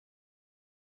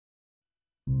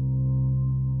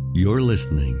You're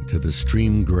listening to the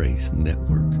Stream Grace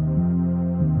Network.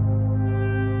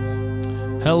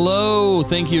 Hello.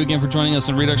 Thank you again for joining us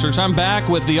in Redux Church. I'm back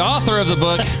with the author of the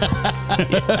book.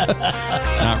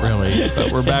 Not really,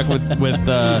 but we're back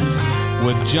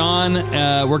with John.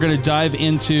 We're going to dive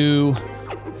into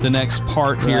the next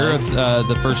part here,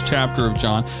 the first chapter of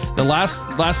John. The last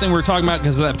thing we're talking about,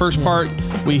 because that first part,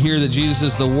 we hear that Jesus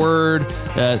is the Word.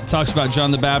 It talks about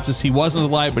John the Baptist. He wasn't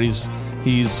the light, but he's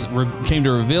came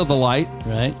to reveal the light.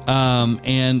 Right.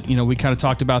 And, we kind of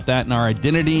talked about that in our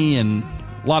identity and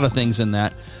a lot of things in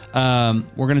that.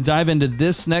 We're going to dive into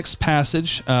this next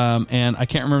passage, and I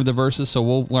can't remember the verses, so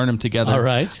we'll learn them together. All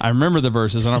right. I remember the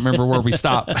verses. I don't remember where we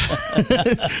stopped.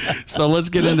 So let's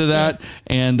get into that,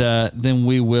 and then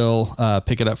we will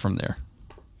pick it up from there.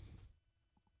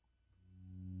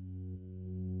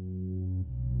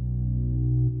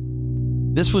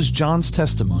 This was John's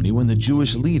testimony when the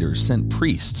Jewish leaders sent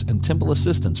priests and temple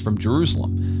assistants from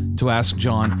Jerusalem to ask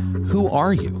John, "Who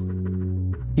are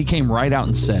you?" He came right out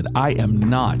and said, "I am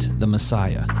not the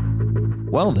Messiah."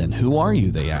 "Well then, who are you?"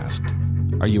 they asked.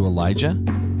 "Are you Elijah?"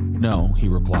 "No," he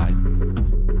replied.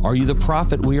 "Are you the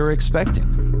prophet we are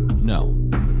expecting?" "No."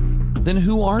 "Then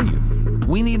who are you?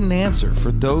 We need an answer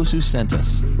for those who sent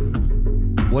us.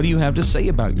 What do you have to say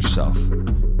about yourself?"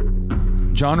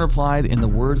 John replied in the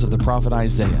words of the prophet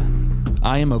Isaiah,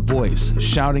 "I am a voice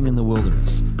shouting in the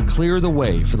wilderness, clear the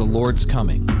way for the Lord's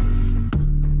coming."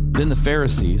 Then the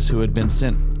Pharisees who had been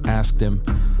sent asked him,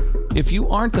 "If you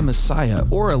aren't the Messiah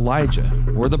or Elijah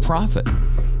or the prophet,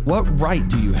 what right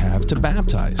do you have to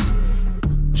baptize?"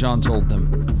 John told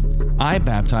them, "I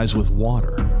baptize with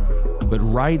water, but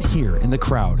right here in the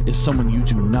crowd is someone you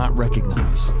do not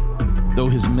recognize. Though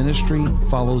his ministry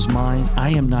follows mine,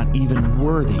 I am not even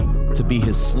worthy to be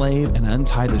his slave and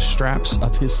untie the straps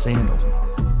of his sandal."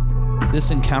 This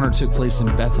encounter took place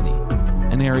in Bethany,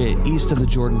 an area east of the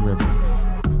Jordan River,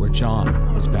 where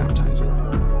John was baptizing.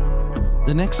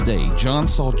 The next day, John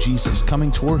saw Jesus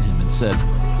coming toward him and said,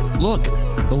 "Look,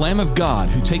 the Lamb of God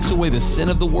who takes away the sin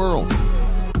of the world.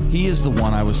 He is the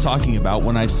one I was talking about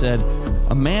when I said,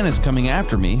 'A man is coming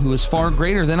after me who is far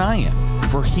greater than I am,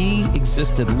 for he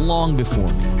existed long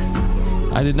before me.'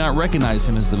 I did not recognize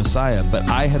him as the Messiah, but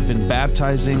I have been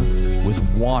baptizing with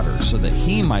water so that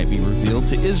he might be revealed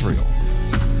to Israel."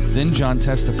 Then John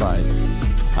testified,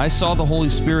 "I saw the Holy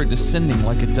Spirit descending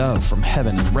like a dove from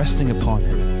heaven and resting upon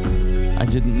him. I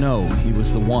didn't know he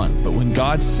was the one, but when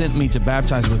God sent me to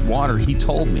baptize with water, he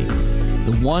told me,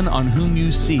 'The one on whom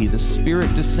you see the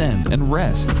Spirit descend and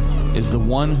rest is the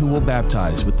one who will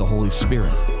baptize with the Holy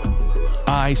Spirit.'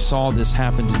 I saw this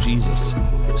happen to Jesus,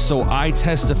 so I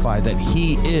testify that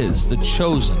he is the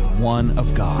chosen one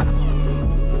of God."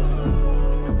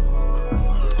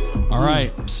 All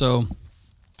right, so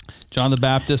John the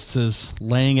Baptist is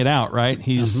laying it out, right?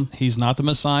 He's not the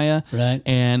Messiah. Right.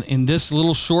 And in this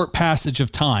little short passage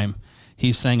of time,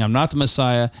 he's saying, "I'm not the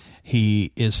Messiah."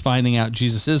 He is finding out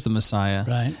Jesus is the Messiah.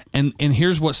 Right. And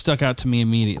here's what stuck out to me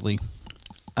immediately.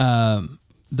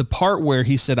 The part where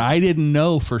he said, "I didn't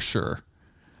know for sure,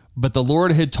 but the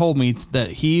Lord had told me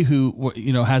that he who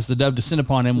has the dove descend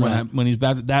upon him when he's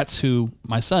baptized, that's who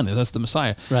my son is. That's the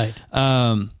Messiah." Right.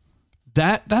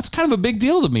 That's kind of a big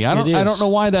deal to me. I don't know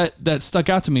why that stuck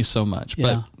out to me so much. Yeah.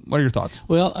 But what are your thoughts?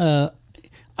 Well,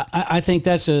 I think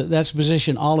that's a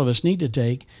position all of us need to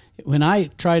take. When I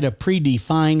try to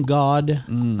predefine God,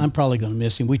 I'm probably going to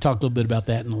miss him. We talked a little bit about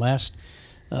that in the last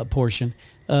portion.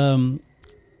 In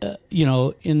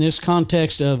this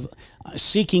context of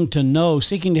seeking to know,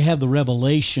 seeking to have the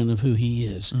revelation of who he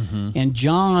is. Mm-hmm. And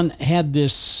John had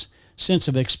this sense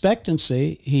of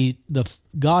expectancy.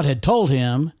 God had told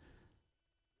him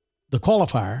the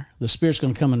qualifier, the Spirit's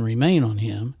going to come and remain on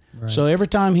him. Right. So every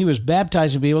time he was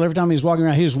baptizing people, every time he was walking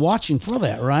around, he was watching for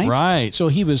that, right? Right. So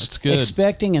he was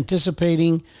expecting,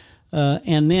 anticipating,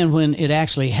 and then when it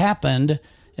actually happened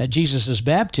at Jesus'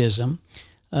 baptism,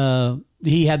 it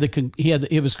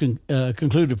was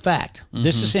concluded fact. Mm-hmm.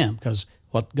 This is him, because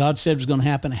what God said was going to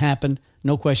happen happened.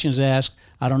 No questions asked.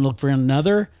 I don't look for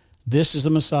another. This is the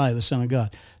Messiah, the Son of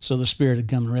God. So the Spirit had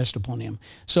come and rest upon him.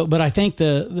 So, but I think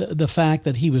the fact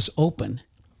that he was open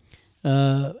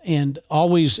and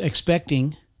always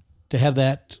expecting to have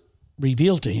that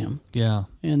revealed to him. Yeah.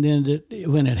 And then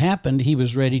when it happened, he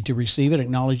was ready to receive it,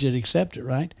 acknowledge it, accept it,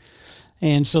 right?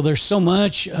 And so there's so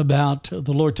much about,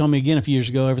 the Lord told me again a few years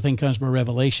ago, everything comes by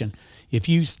revelation. If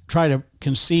you try to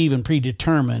conceive and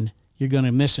predetermine, you're going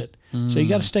to miss it. So you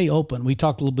got to stay open. We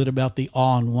talked a little bit about the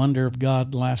awe and wonder of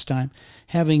God last time.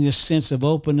 Having this sense of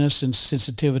openness and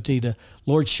sensitivity to,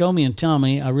 Lord, show me and tell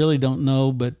me. I really don't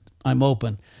know, but I'm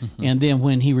open. Mm-hmm. And then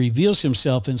when he reveals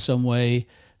himself in some way,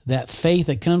 that faith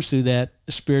that comes through that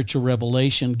spiritual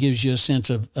revelation gives you a sense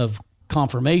of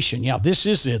confirmation. Yeah, this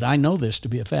is it. I know this to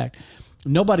be a fact.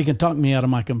 Nobody can talk me out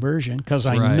of my conversion because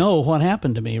I know what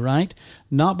happened to me, right?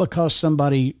 Not because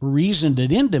somebody reasoned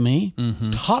it into me,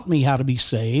 taught me how to be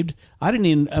saved. I didn't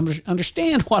even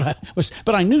understand what I was,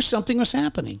 but I knew something was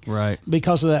happening. Right.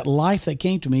 Because of that life that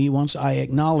came to me once I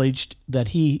acknowledged that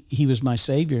he was my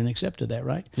Savior and accepted that,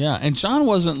 right? Yeah, and John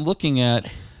wasn't looking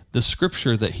at the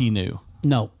scripture that he knew.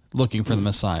 No. Looking for the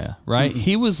Messiah, right?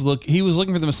 He was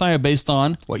looking for the Messiah based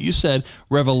on what you said,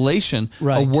 revelation,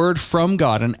 right. A word from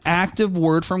God, an active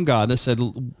word from God that said,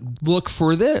 look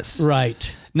for this.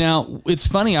 Right. Now, it's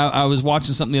funny, I was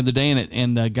watching something the other day,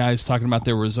 and the guy's talking about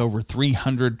there was over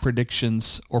 300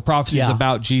 predictions or prophecies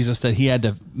about Jesus that he had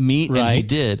to meet, and he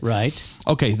did. Right.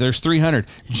 Okay, there's 300.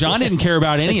 John didn't care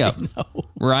about any of them,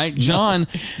 right?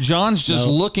 John's just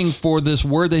looking for this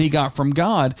word that he got from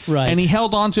God, and he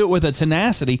held on to it with a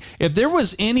tenacity. If there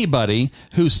was anybody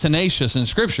who's tenacious in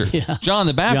Scripture, John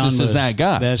the Baptist is that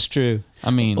guy. That's true.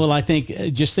 I mean, well, I think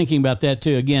just thinking about that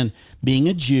too, again, being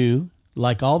a Jew,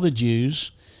 like all the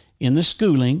Jews, in the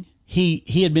schooling, he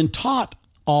had been taught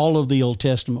all of the Old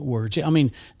Testament words. I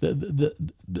mean,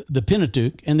 the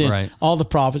Pentateuch, and then all the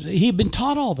prophets. He had been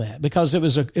taught all that because it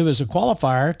was a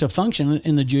qualifier to function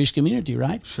in the Jewish community,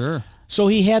 right? Sure. So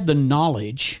he had the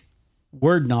knowledge,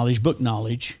 word knowledge, book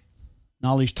knowledge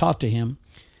taught to him.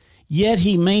 Yet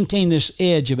he maintained this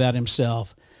edge about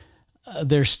himself.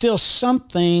 There's still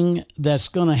something that's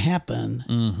going to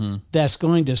happen that's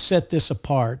going to set this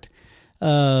apart.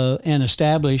 And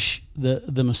establish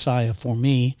the Messiah for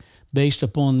me based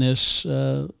upon this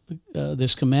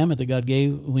this commandment that God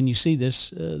gave. When you see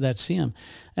this, that's Him.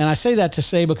 And I say that to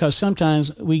say because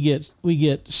sometimes we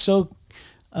get so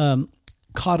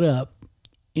caught up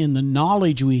in the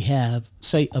knowledge we have,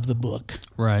 say, of the book.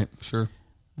 Right. Sure.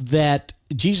 That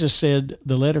Jesus said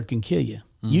the letter can kill you.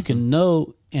 You can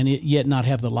know and yet not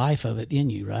have the life of it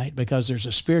in you, right? Because there's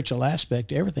a spiritual aspect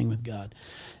to everything with God,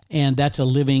 and that's a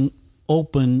living,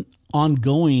 open,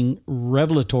 ongoing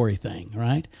revelatory thing,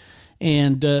 right?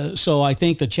 And so I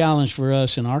think the challenge for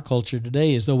us in our culture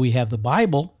today is, though we have the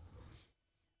Bible,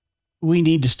 we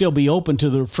need to still be open to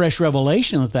the fresh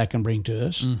revelation that can bring to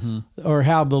us, or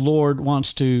how the Lord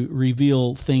wants to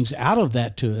reveal things out of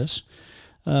that to us.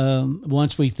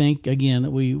 Once we think,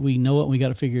 again, we know it, we got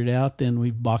to figure it out, then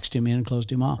we've boxed him in and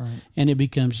closed him off. Right. And it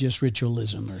becomes just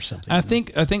ritualism or something. I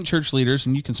think church leaders,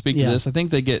 and you can speak to this, I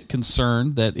think they get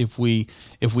concerned that if we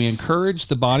encourage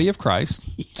the body of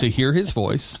Christ to hear his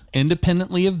voice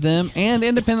independently of them and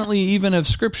independently even of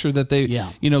Scripture, that they,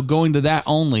 going to that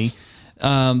only,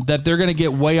 that they're going to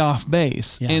get way off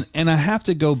base. Yeah. And I have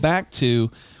to go back to,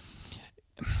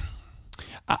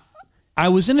 I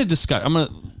was in a discussion, I'm going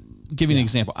to give you an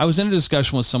example. I was in a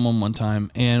discussion with someone one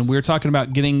time, and we were talking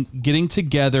about getting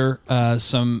together,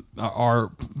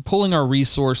 pulling our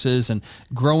resources and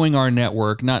growing our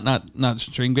network, not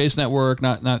String-Based Network,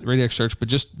 not Radio X Church, but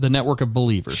just the network of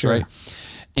believers, right?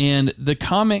 And the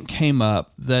comment came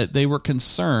up that they were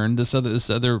concerned, this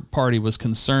other party was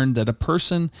concerned that a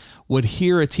person would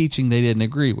hear a teaching they didn't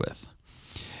agree with.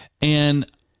 And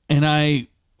I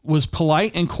was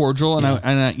polite and cordial, and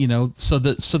I so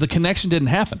the connection didn't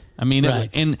happen. I mean,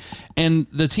 and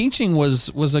the teaching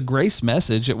was a grace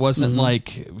message. It wasn't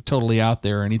like totally out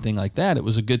there or anything like that. It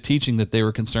was a good teaching that they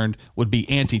were concerned would be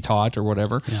anti-taught or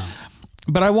whatever. Yeah.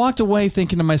 But I walked away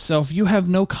thinking to myself, you have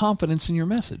no confidence in your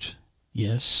message.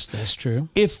 Yes, that's true.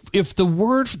 If the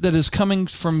word that is coming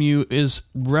from you is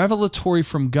revelatory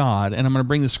from God, and I'm going to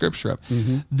bring the Scripture up,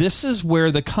 this is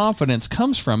where the confidence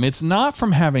comes from. It's not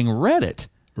from having read it.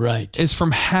 Right. It's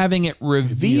from having it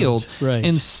revealed. Right.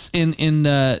 In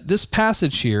this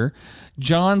passage here,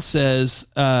 John says,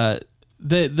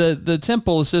 the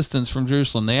temple assistants from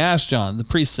Jerusalem, they asked John, the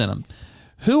priest sent him,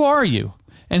 "Who are you?"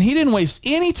 And he didn't waste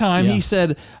any time. He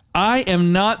said, "I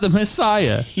am not the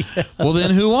Messiah." Well,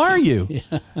 then who are you?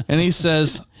 And he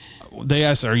says, they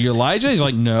asked, "Are you Elijah?" He's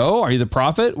like, "No." "Are you the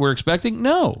prophet we're expecting?"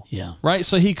 "No." Yeah. Right.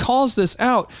 So he calls this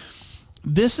out.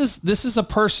 This is a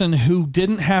person who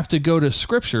didn't have to go to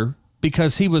Scripture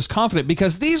because he was confident,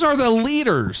 because these are the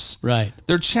leaders. Right.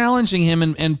 They're challenging him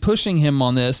and pushing him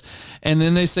on this. And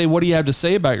then they say, "What do you have to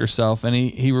say about yourself?" And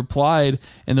he replied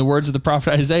in the words of the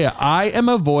prophet Isaiah, "I am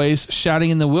a voice shouting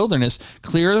in the wilderness,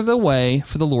 clear the way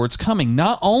for the Lord's coming."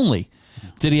 Not only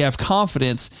did he have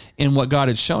confidence in what God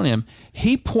had shown him,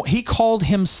 he called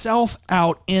himself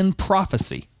out in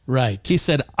prophecy. Right. He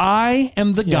said, "I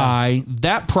am the guy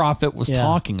that prophet was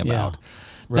talking about."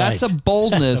 That's a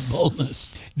boldness. That's a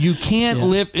boldness. You can't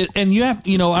live, and you have,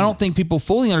 I don't think people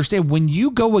fully understand when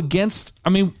you go against,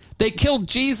 they killed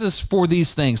Jesus for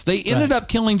these things. They ended up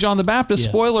killing John the Baptist. Yeah.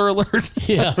 Spoiler alert.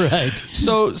 Yeah, right.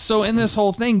 So in this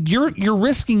whole thing, you're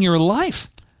risking your life.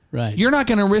 Right. You're not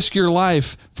going to risk your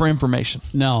life for information.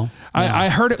 No. I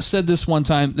heard it said this one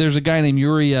time. There's a guy named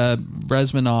Yuri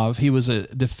Brezmenov. He was a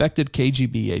defected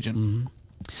KGB agent. Mm-hmm.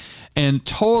 And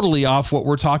totally off what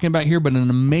we're talking about here, but an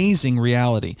amazing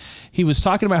reality. He was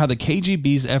talking about how the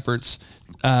KGB's efforts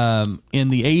in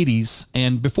the 80s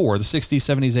and before, the 60s,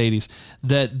 70s, 80s,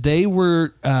 that they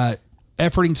were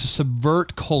efforting to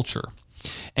subvert culture.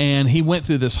 And he went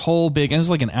through this whole big, and it was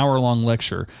like an hour-long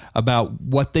lecture about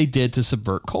what they did to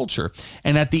subvert culture.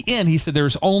 And at the end, he said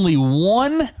there's only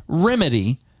one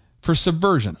remedy for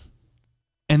subversion.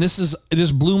 And it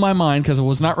just blew my mind because I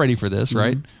was not ready for this,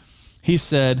 right? He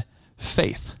said,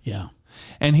 faith. Yeah.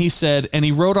 And he said, and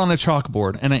he wrote on a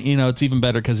chalkboard, and it's even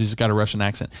better because he's got a Russian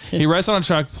accent. He writes on a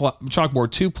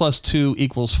chalkboard, 2 +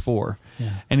 2 = 4. Yeah.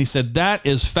 And he said, that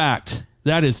is fact.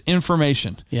 That is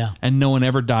information. Yeah. And no one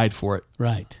ever died for it.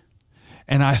 Right.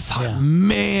 And I thought,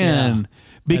 man,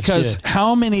 because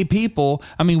how many people,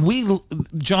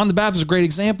 John the Baptist is a great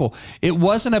example. It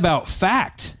wasn't about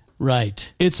fact.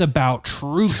 Right. It's about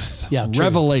truth. Yeah.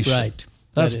 Revelation. Right.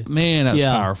 That's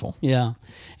powerful. Yeah.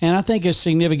 And I think it's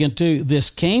significant too. This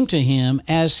came to him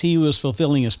as he was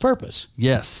fulfilling his purpose.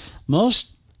 Yes.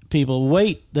 Most people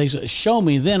wait. They say, show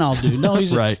me, then I'll do. No,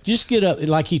 he's right. Just get up.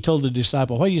 Like he told the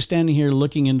disciple, why are you standing here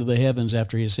looking into the heavens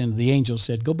after he ascended? The angel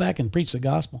said, go back and preach the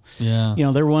gospel. Yeah.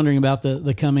 They're wondering about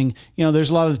the coming. There's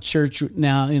a lot of the church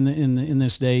now in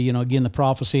this day, again, the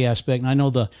prophecy aspect. And I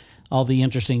know all the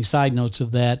interesting side notes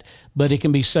of that, but it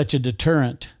can be such a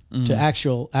deterrent to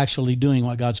actually doing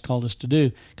what God's called us to do,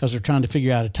 because they're trying to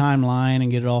figure out a timeline and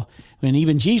get it all. And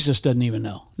even Jesus doesn't even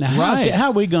know. Now, how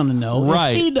are we going to know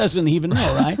if he doesn't even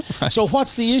know, right? Right? So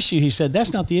what's the issue? He said,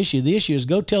 that's not the issue. The issue is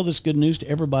go tell this good news to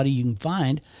everybody you can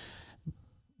find,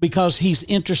 because he's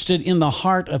interested in the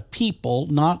heart of people,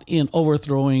 not in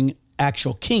overthrowing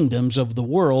actual kingdoms of the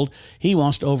world. He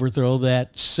wants to overthrow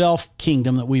that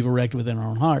self-kingdom that we've erected within our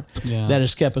own heart that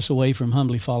has kept us away from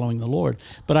humbly following the Lord.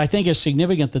 But I think it's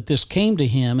significant that this came to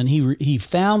him, and he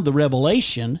found the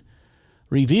revelation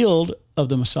revealed of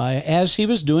the Messiah as he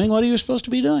was doing what he was supposed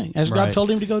to be doing, as God told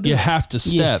him to go do. You have to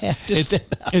step.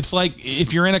 It's like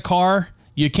if you're in a car,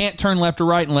 you can't turn left or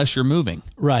right unless you're moving.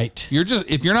 Right.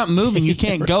 If you're not moving, you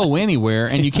can't go anywhere,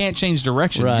 and you can't change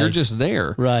direction. Right. You're just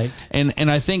there. Right.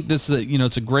 And I think this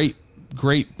it's a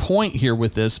great point here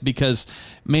with this, because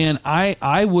man,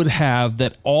 I would have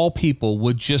that all people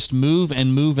would just move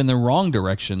in the wrong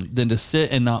direction than to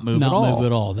sit and not move at all. Not move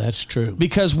at all. That's true.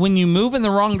 Because when you move in the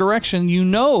wrong direction,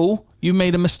 you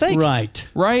made a mistake. Right.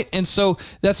 Right. And so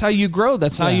that's how you grow.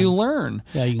 That's how you learn.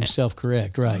 Yeah, you can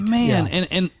self-correct. Right. Man,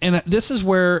 and this is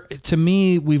where, to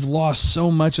me, we've lost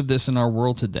so much of this in our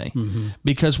world today,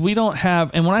 because we don't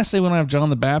have, and when I say we don't have John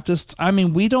the Baptist,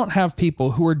 we don't have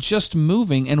people who are just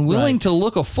moving and willing to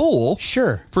look a fool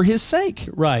for his sake.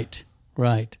 Right.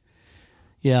 Right.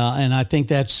 Yeah, and I think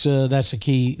that's a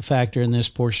key factor in this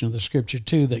portion of the scripture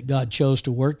too, that God chose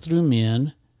to work through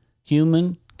men,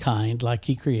 humankind, like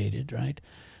he created, right?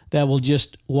 That will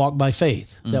just walk by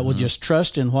faith, that will just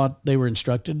trust in what they were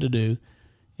instructed to do.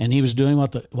 And he was doing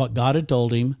what God had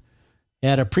told him,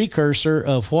 at a precursor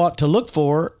of what to look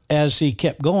for as he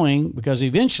kept going, because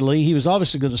eventually he was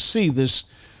obviously going to see this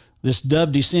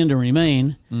dove descend and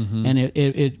remain, and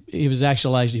it was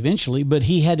actualized eventually, but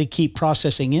he had to keep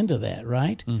processing into that,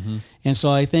 right? And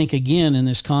so I think, again, in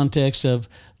this context of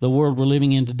the world we're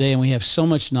living in today, and we have so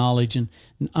much knowledge, and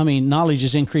knowledge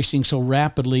is increasing so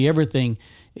rapidly, everything,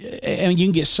 and you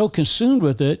can get so consumed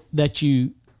with it that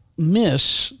you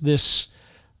miss this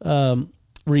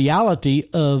reality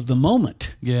of the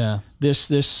moment. Yeah.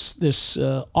 This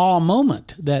awe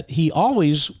moment that he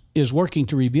always is working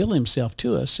to reveal himself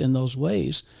to us in those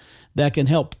ways that can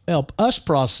help us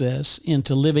process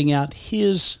into living out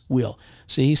his will.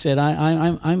 See, he said,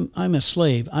 I'm a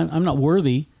slave. I'm not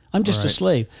worthy. I'm just a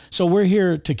slave. So we're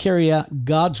here to carry out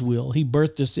God's will. He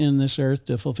birthed us in this earth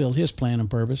to fulfill his plan and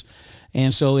purpose.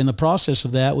 And so in the process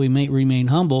of that, we may remain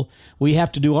humble. We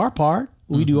have to do our part.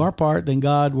 We do our part, then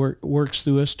God works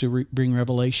through us to bring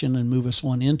revelation and move us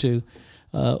on into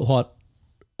what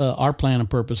our plan and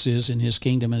purpose is in his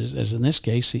kingdom, as in this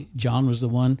case, John was the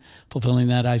one fulfilling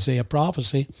that Isaiah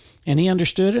prophecy, and he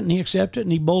understood it, and he accepted it,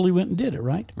 and he boldly went and did it,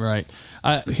 right? Right.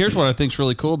 Here's what I think is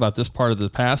really cool about this part of the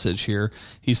passage here.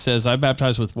 He says, I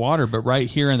baptize with water, but right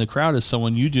here in the crowd is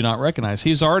someone you do not recognize.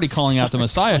 He's already calling out the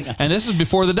Messiah, and this is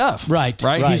before the dove. Right.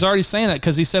 He's already saying that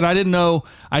because he said, I didn't know.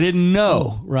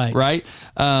 Oh, right.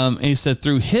 And he said,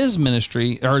 through his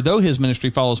ministry, or though his ministry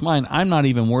follows mine, I'm not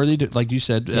even worthy to, like you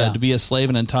said, to be a slave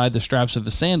and untie the straps of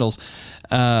his sandals.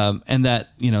 And that,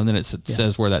 then it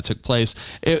says where that took place.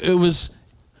 It was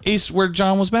east where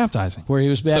John was baptizing. Where he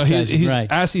was baptizing, so right.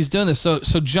 As he's doing this, so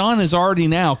John is already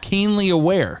now keenly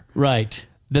aware right.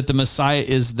 that the Messiah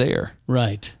is there.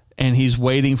 Right. And he's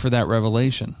waiting for that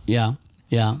revelation. Yeah,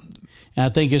 yeah. And I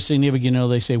think it's significant,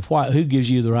 they say, who gives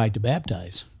you the right to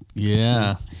baptize?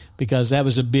 Yeah. Because that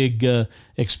was a big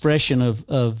expression of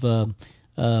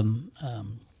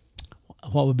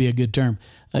what would be a good term?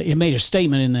 It made a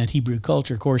statement in that Hebrew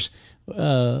culture. Of course,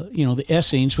 the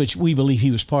Essenes, which we believe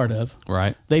he was part of,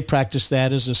 right? They practiced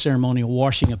that as a ceremonial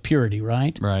washing of purity,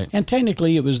 right? Right. And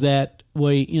technically, it was that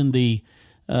way in the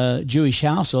Jewish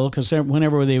household, because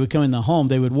whenever they would come in the home,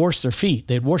 they would wash their feet.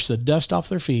 They'd wash the dust off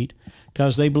their feet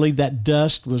because they believed that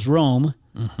dust was Rome,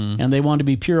 and they wanted to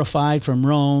be purified from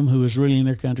Rome, who was ruling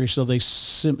their country. So they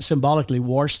symbolically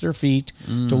washed their feet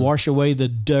to wash away the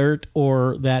dirt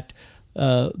or that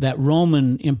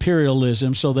Roman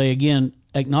imperialism. So they again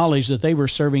acknowledged that they were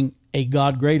serving a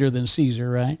God greater than Caesar,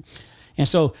 right? And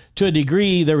so, to a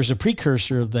degree, there was a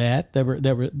precursor of that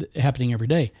were happening every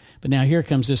day. But now here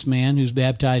comes this man who's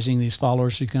baptizing these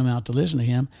followers who come out to listen to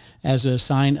him as a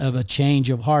sign of a change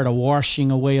of heart, a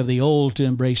washing away of the old to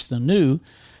embrace the new,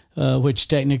 which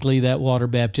technically that water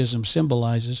baptism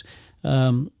symbolizes.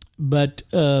 But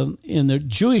in the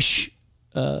Jewish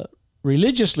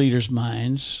religious leaders'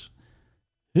 minds,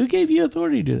 who gave you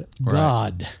authority to do it? Right.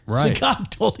 God. Right. So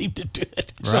God told him to do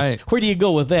it. Right. So where do you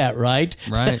go with that, right?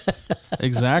 Right.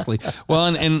 Exactly.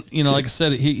 Well, and like I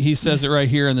said, he says it right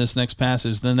here in this next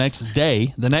passage. The next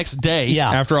day,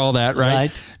 after all that,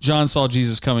 right? John saw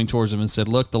Jesus coming towards him and said,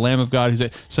 look, the Lamb of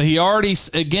God. So he already,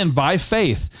 again, by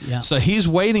faith. Yeah. So he's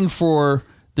waiting for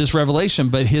this revelation,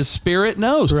 but his spirit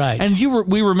knows. Right. And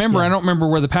we remember, I don't remember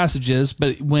where the passage is,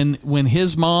 but when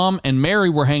his mom and Mary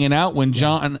were hanging out, when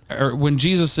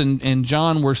Jesus and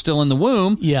John were still in the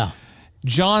womb,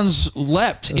 John's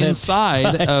leapt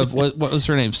inside of what was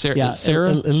her name? Sarah?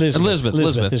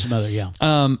 Elizabeth, his mother,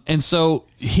 and so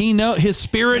his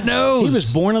spirit knows. He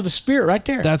was born of the Spirit right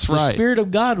there. That's right. The Spirit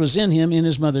of God was in him in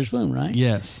his mother's womb, right?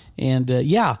 Yes. And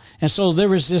and so there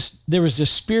was this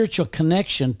spiritual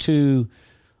connection to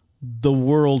the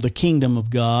world, the kingdom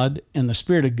of God, and the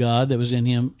Spirit of God that was in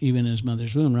him, even in his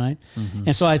mother's womb, right? Mm-hmm.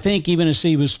 And so I think even as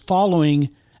he was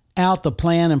following out the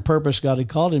plan and purpose God had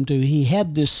called him to, he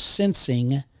had this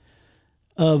sensing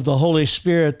of the Holy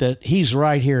Spirit that he's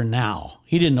right here now.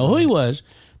 He didn't know who he was,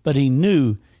 but he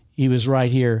knew he was right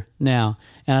here now.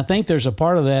 And I think there's a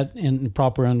part of that in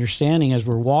proper understanding as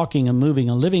we're walking and moving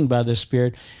and living by the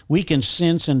Spirit, we can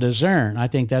sense and discern. I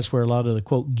think that's where a lot of the,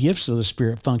 quote, gifts of the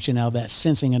Spirit function out, that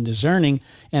sensing and discerning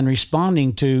and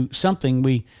responding to something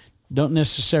we don't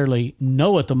necessarily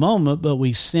know at the moment, but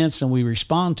we sense and we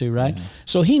respond to, right? Yeah.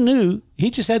 So he knew, he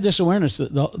just had this awareness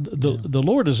that the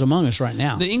Lord is among us right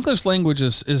now. The English language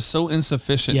is so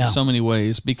insufficient in so many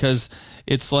ways, because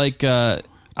it's like,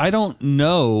 I don't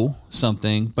know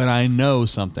something, but I know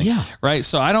something. Yeah. Right?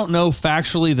 So I don't know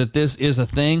factually that this is a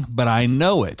thing, but I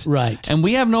know it. Right. And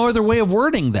we have no other way of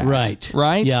wording that. Right.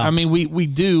 Right? Yeah. I mean, we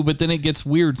do, but then it gets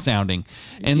weird sounding.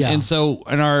 And so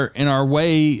in our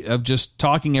way of just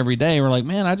talking every day, we're like,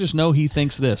 man, I just know he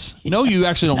thinks this. No, you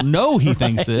actually don't know he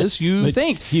thinks this. You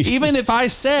think. Even if I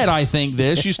said I think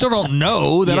this, you still don't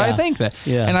know that I think that.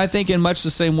 Yeah. And I think in much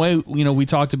the same way, we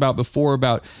talked about before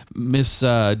about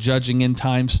misjudging in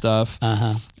time stuff.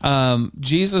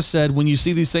 Jesus said, when you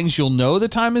see these things, you'll know the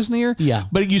time is near. Yeah.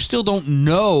 But you still don't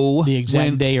know the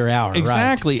exact day or hour.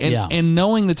 Exactly. Right. And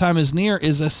knowing the time is near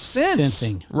is a sense.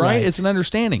 Sensing. Right? It's an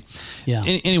understanding. Yeah.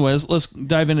 Anyways, let's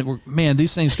dive into it. Man,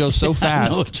 these things go so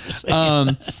fast.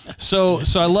 So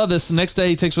I love this. The next day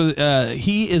he takes with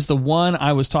he is the one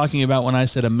I was talking about when I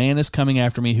said a man is coming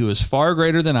after me who is far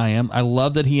greater than I am. I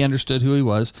love that he understood who he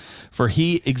was, for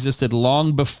he existed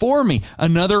long before me.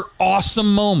 Another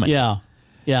awesome moment. Yeah.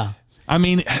 Yeah. I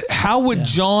mean, how would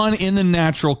John in the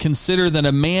natural consider that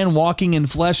a man walking in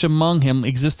flesh among him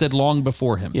existed long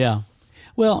before him? Yeah.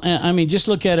 Well, I mean, just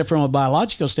look at it from a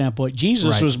biological standpoint.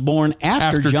 Jesus Right. was born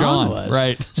after John was.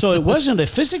 right. So it wasn't a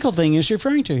physical thing he's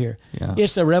referring to here. Yeah.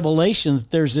 It's a revelation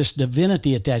that there's this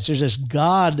divinity attached. There's this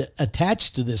God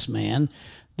attached to this man,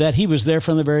 that he was there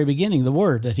from the very beginning, the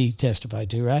Word that he testified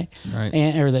to, right? Right.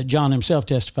 Or that John himself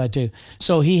testified to.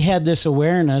 So he had this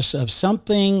awareness of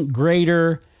something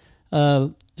greater,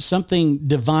 something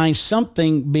divine,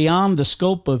 something beyond the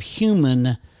scope of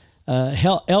human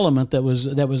element that was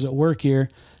at work here,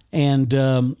 and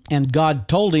God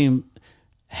told him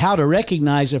how to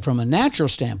recognize it from a natural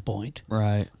standpoint.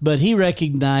 Right. But he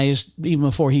recognized even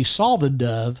before he saw the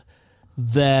dove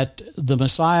that the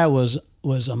Messiah was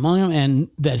among them, and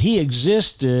that he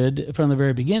existed from the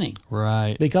very beginning.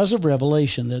 Right. Because of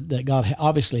revelation that God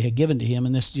obviously had given to him,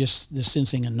 and this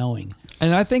sensing and knowing.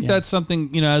 And I think that's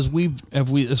something, as we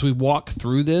walk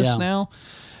through this now,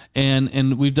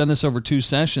 and we've done this over 2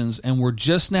 sessions, and we're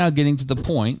just now getting to the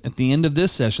point at the end of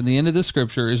this session, the end of this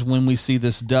scripture is when we see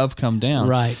this dove come down.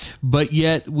 Right. But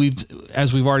yet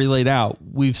as we've already laid out,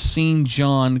 we've seen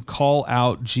John call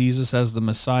out Jesus as the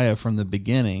Messiah from the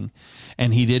beginning,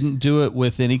 and he didn't do it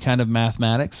with any kind of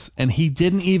mathematics, and he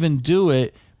didn't even do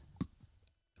it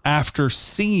after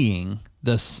seeing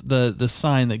the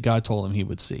sign that God told him he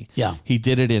would see. Yeah. He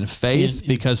did it in faith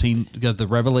because the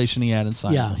revelation he had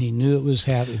inside him. He knew it was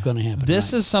going to happen.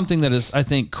 This is something that is, I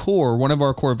think, one of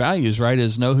our core values, right,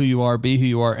 is know who you are, be who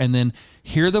you are, and then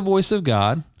hear the voice of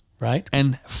God. Right.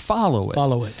 And follow it.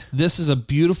 Follow it. This is a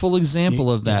beautiful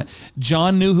example of that.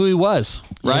 John knew who he was,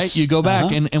 right? Yes. You go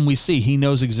back and we see he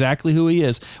knows exactly who he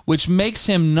is, which makes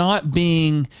him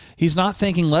he's not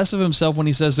thinking less of himself when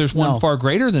he says there's one far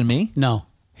greater than me. No.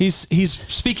 He's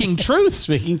speaking truth.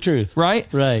 Speaking truth. Right?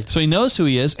 Right. So he knows who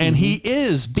he is, and he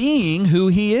is being who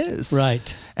he is.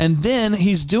 Right. And then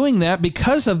he's doing that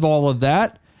because of all of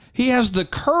that. He has the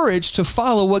courage to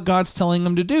follow what God's telling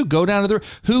him to do. Go down to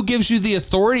who gives you the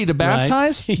authority to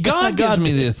baptize? Right. God gives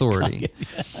me the authority.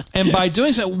 And by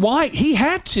doing so, why? He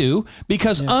had to,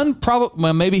 because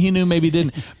maybe he knew, maybe he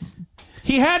didn't.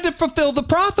 He had to fulfill the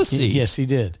prophecy. Yes, he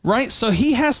did. Right? So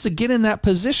he has to get in that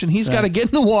position. He's got to get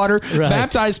in the water,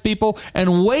 baptize people,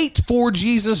 and wait for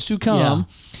Jesus to come.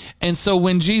 Yeah. And so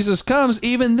when Jesus comes,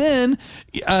 even then,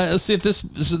 let's see if this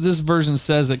version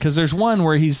says it, because there's one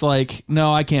where he's like,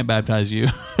 "No, I can't baptize you."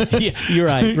 Yeah, you're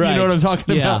right. You know what I'm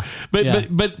talking about?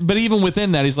 But even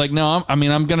within that, he's like, "No, I'm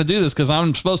going to do this because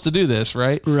I'm supposed to do this,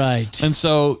 right?" Right. And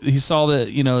so he saw that,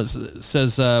 it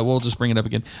says, we'll just bring it up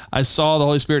again. I saw the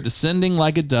Holy Spirit descending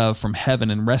like a dove from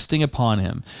heaven and resting upon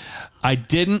him. I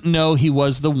didn't know he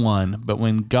was the one, but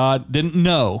when God didn't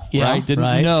know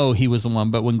he was the one,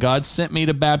 but when God sent me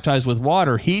to baptize with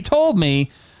water, he told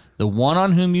me, the one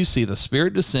on whom you see the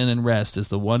Spirit descend and rest is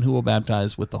the one who will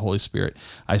baptize with the Holy Spirit.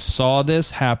 I saw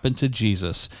this happen to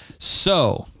Jesus.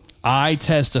 So I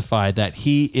testify that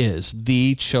he is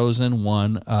the chosen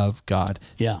one of God.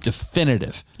 Yeah.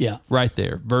 Definitive. Yeah. Right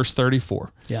there. Verse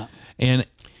 34. Yeah. And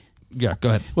go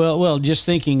ahead. Well, just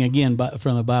thinking again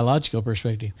from a biological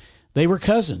perspective, they were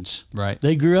cousins. Right.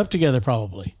 They grew up together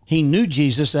probably. He knew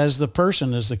Jesus as the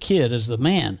person, as the kid, as the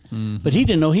man, but he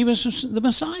didn't know he was the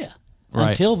Messiah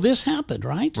until this happened,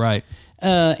 right? Right.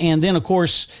 And then, of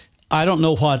course, I don't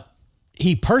know what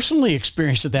he personally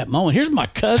experienced at that moment. Here's my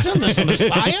cousin, that's the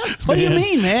Messiah? What do you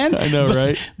mean, man? I know,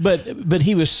 right? But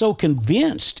he was so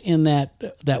convinced in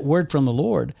that word from the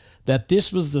Lord that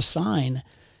this was the sign.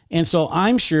 And so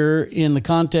I'm sure in the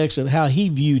context of how he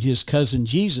viewed his cousin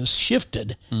Jesus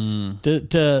shifted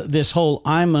to this whole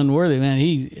I'm unworthy, man.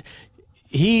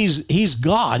 He's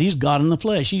God. He's God in the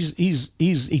flesh.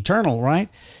 He's eternal, right?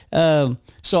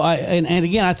 So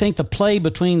again, I think the play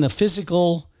between the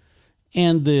physical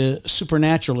and the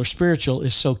supernatural or spiritual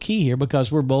is so key here,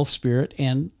 because we're both spirit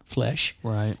and flesh,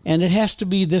 right? And it has to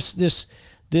be this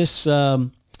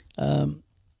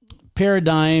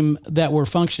paradigm that we're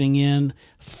functioning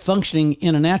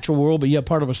in a natural world, but yet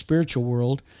part of a spiritual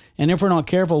world. And if we're not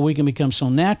careful, we can become so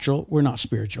natural, we're not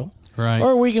spiritual. Right.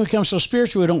 Or we can become so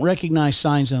spiritual, we don't recognize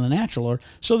signs in the natural.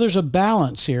 So there's a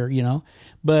balance here,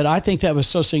 But I think that was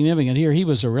so significant here. He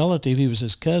was a relative, he was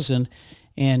his cousin,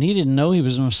 and he didn't know he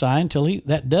was the Messiah until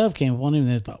that dove came upon him,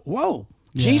 and they thought, whoa,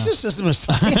 Jesus is the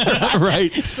Messiah.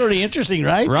 Right. It's sort of interesting,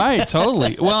 right? Right,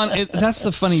 totally. Well, that's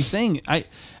the funny thing.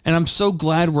 I'm so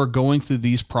glad we're going through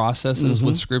these processes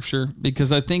with Scripture,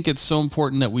 because I think it's so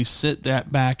important that we sit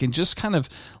that back and just kind of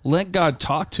let God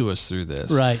talk to us through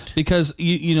this. Right. Because,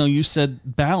 you said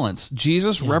balance.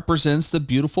 Jesus represents the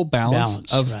beautiful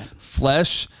balance of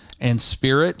flesh and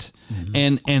spirit,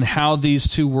 and how these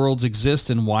two worlds exist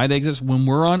and why they exist. When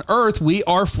we're on earth, we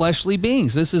are fleshly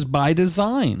beings. This is by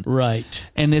design. Right.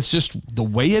 And it's just the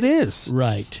way it is.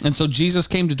 Right. And so Jesus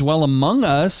came to dwell among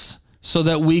us so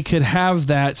that we could have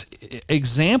that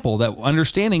example, that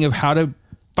understanding of how to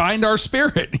find our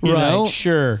spirit, you know?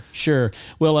 Sure.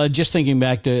 Well, just thinking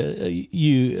back to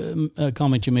a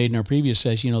comment you made in our previous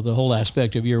session, the whole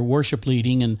aspect of your worship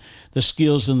leading and the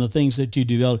skills and the things that you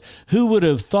developed. Who would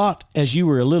have thought as you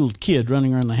were a little kid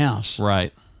running around the house,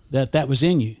 right, that was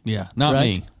in you? Yeah, not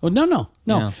me. Well, no.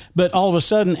 Yeah. But all of a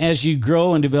sudden, as you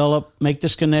grow and develop, make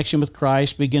this connection with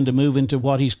Christ, begin to move into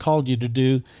what He's called you to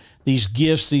do, these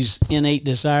gifts, these innate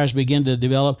desires begin to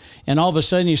develop, and all of a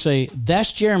sudden you say,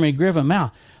 that's Jeremy Griffin.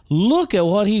 Now, look at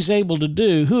what he's able to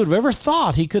do. Who would have ever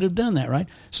thought he could have done that, right?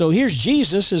 So here's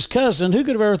Jesus, his cousin. Who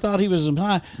could have ever thought he was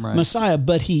a Messiah?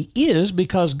 But he is,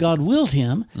 because God willed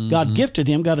him, God gifted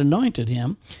him, God anointed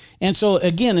him. And so,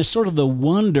 again, it's sort of the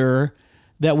wonder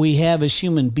that we have as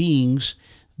human beings,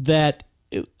 that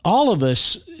all of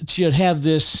us should have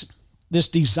this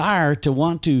desire to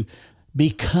want to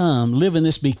live in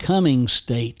this becoming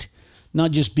state,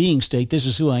 not just being state. This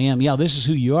is who I am. Yeah, this is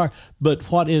who you are. But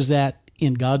what is that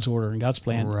in God's order and God's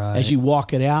plan? Right. As you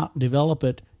walk it out, develop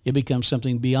it, it becomes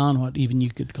something beyond what even you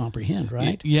could comprehend,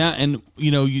 right? Yeah, and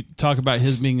you talk about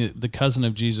his being the cousin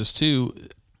of Jesus too.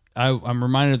 I'm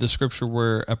reminded of the scripture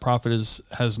where a prophet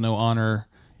has no honor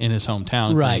in his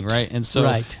hometown, right? Right, and so,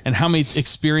 and how many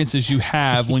experiences you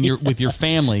have when you're with your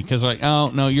family, because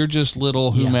oh no, you're just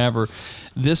little whomever.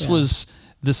 This was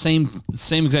the same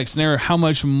exact scenario. How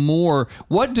much more?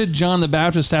 What did John the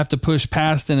Baptist have to push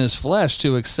past in his flesh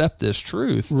to accept this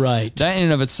truth? Right. That in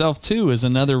and of itself too is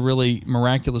another really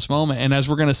miraculous moment. And as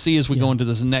we're going to see as we go into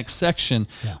this next section,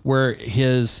 where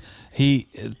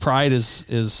pride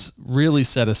is really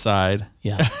set aside.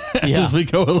 As we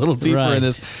go a little deeper in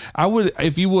this, I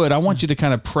want you to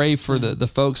kind of pray for the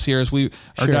folks here as we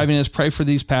are diving in this. Pray for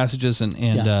these passages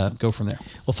and go from there.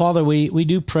 Well, Father, we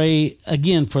do pray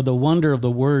again for the wonder of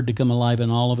the Word to come alive in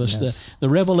all of us, the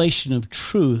revelation of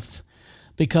truth,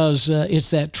 because it's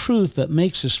that truth that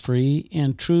makes us free,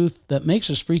 and truth that makes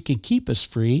us free can keep us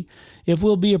free if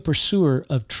we'll be a pursuer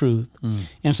of truth.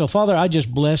 And so, Father, I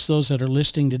just bless those that are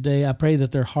listening today. I pray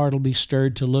that their heart will be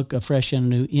stirred to look afresh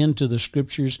and anew into the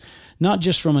Scriptures, not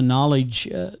just from a knowledge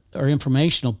or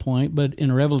informational point, but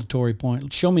in a revelatory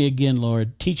point. Show me again,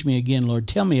 Lord. Teach me again, Lord.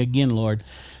 Tell me again, Lord,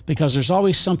 because there's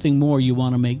always something more you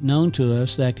want to make known to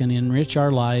us that can enrich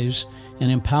our lives and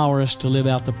empower us to live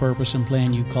out the purpose and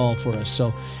plan you call for us.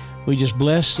 So we just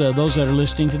bless those that are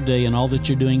listening today and all that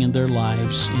you're doing in their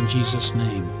lives. In Jesus'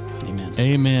 name, amen.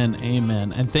 Amen.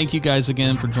 Amen. And thank you guys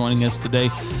again for joining us today.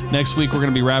 Next week, we're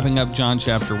going to be wrapping up John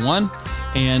chapter 1.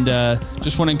 And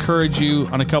just want to encourage you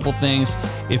on a couple things.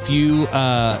 If you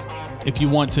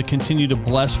want to continue to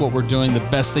bless what we're doing, the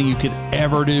best thing you could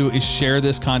ever do is share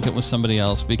this content with somebody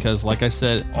else, because like I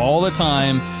said all the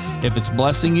time, if it's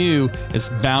blessing you, it's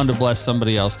bound to bless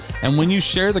somebody else. And when you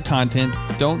share the content,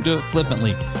 don't do it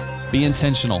flippantly. Be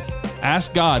intentional.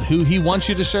 Ask God who He wants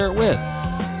you to share it with.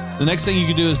 The next thing you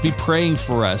can do is be praying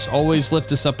for us. Always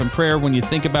lift us up in prayer. When you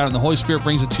think about it and the Holy Spirit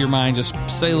brings it to your mind, just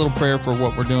say a little prayer for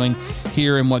what we're doing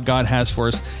here and what God has for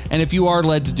us. And if you are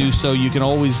led to do so, you can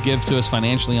always give to us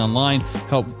financially online,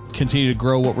 help continue to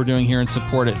grow what we're doing here and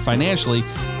support it financially.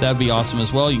 That would be awesome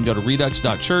as well. You can go to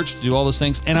redux.church to do all those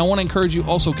things. And I want to encourage you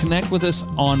also connect with us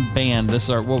on Band. This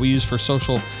is what we use for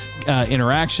social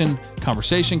interaction.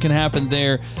 Conversation can happen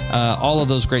there. All of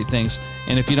those great things.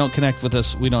 And if you don't connect with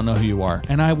us, we don't know who you are.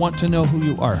 And I want to know who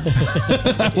you are.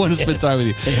 I want to spend time with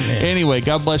you. Amen. Anyway,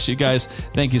 God bless you guys.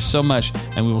 Thank you so much.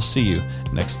 And we will see you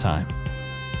next time.